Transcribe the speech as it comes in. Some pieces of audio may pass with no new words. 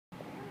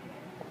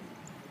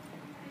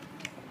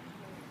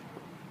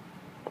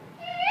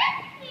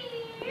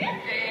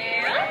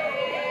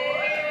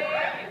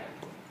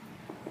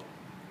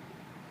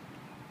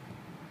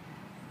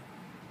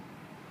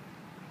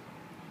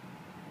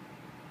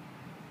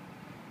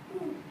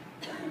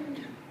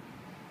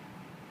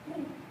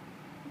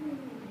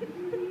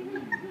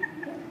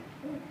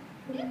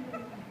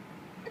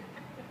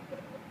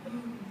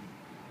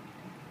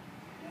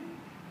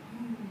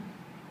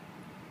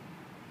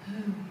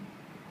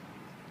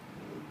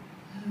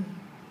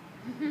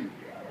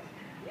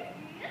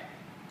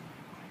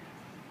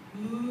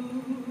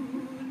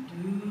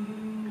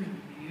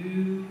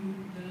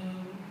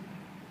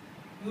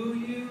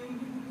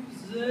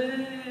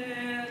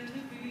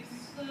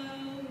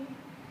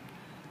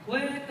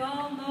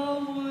on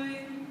the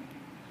wing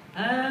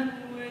and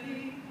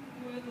waiting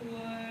with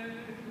word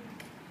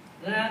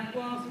that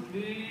was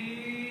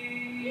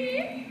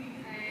me.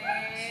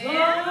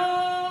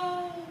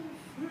 So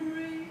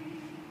free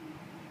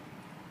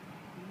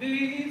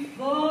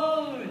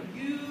before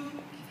you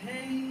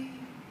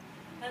came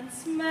and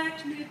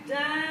smacked me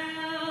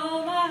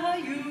down. I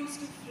used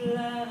to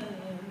fly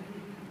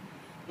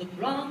the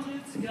bronze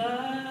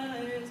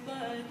skies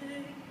by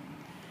day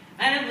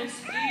and the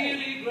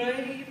steely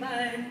gray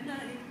by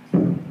night.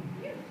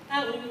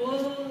 I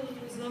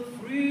was a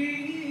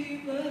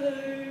free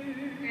bird.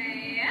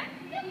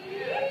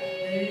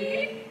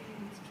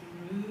 It's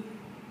true,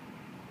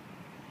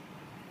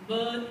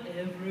 but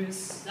every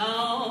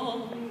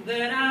song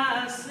that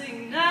I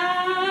sing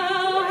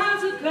now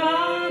has a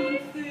common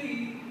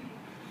theme.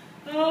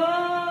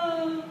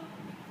 Oh,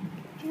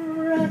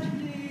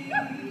 tragedy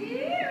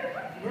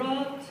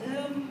brought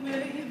to me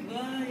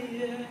by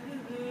you.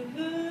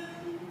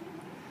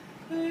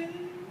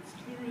 It's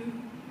true.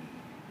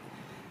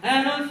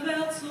 And I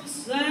felt so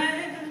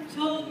sad,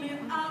 told me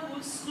I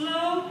was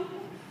slow.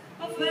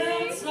 I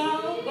felt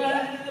so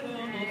bad,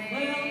 and I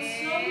felt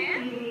so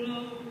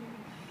low.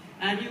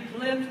 And you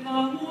clipped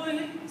my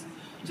wings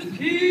to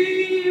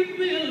keep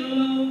me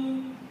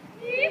alone.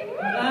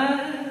 But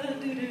I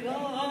did it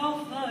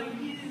all for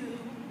you.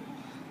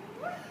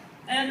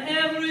 And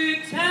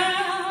every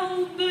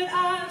town that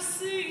I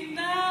see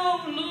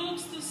now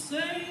looks the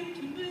same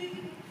to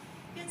me.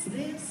 It's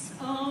this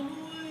on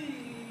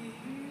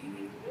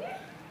wing,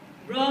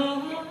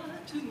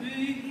 brought to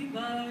me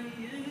by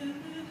you.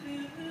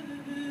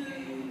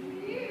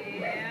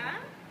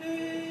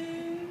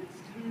 It's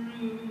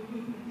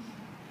true.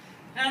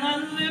 And I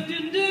lived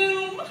in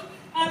doom,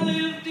 I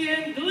lived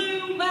in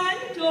gloom, and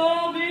you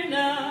told me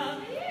now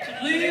to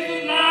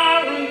leave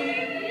my room.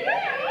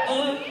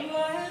 But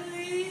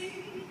quietly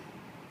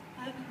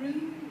I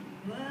crooned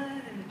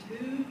my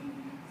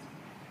tunes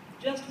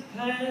just to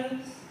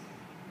pass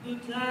the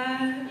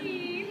time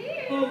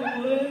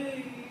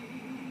away.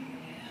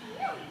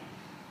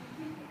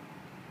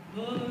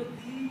 But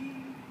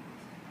these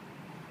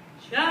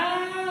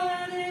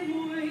shining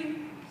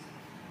wings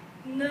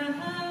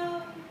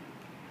now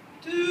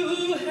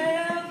too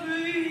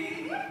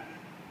heavy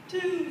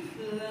to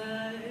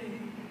fly.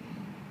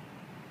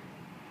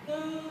 Oh,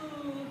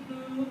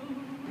 oh.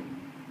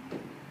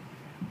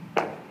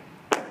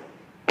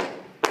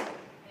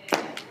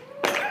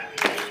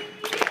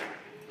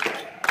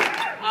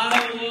 I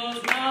was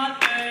not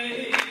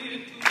made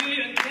to be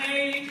a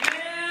cage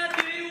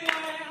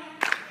everywhere,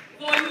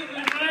 for you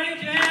to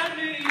rage at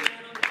me in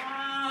a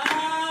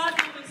wild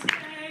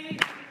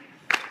mistake.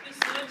 You're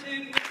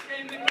searching with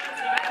shame because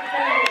I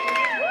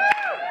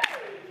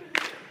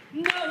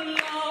no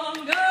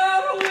longer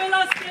will I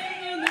stay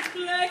in this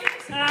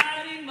place,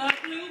 hiding my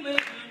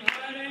plumage and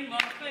hiding my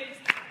face.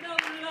 No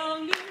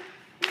longer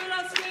will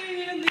I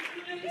stay in this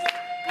place,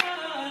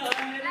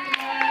 hiding my face.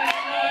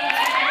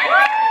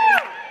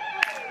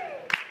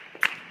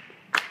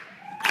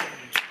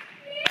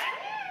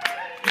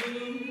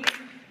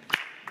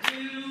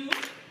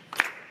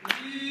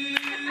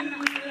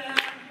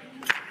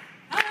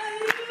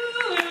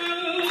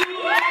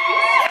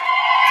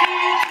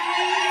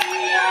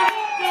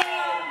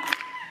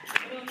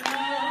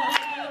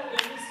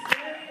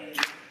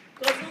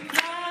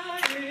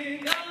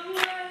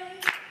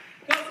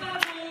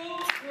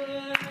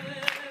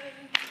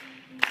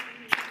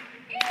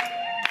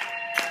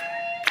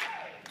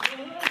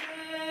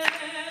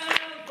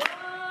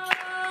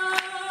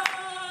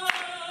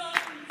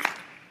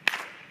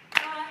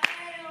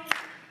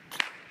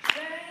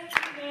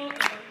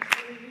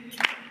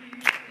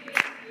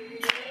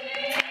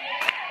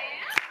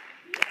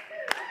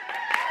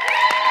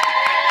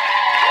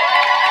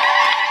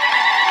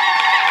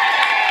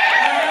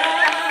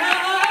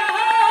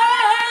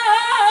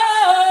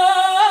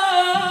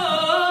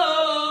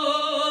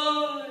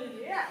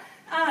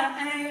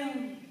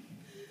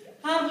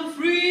 I'm a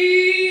free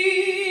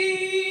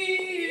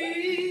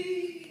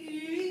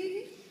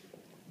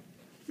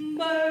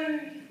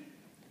bird.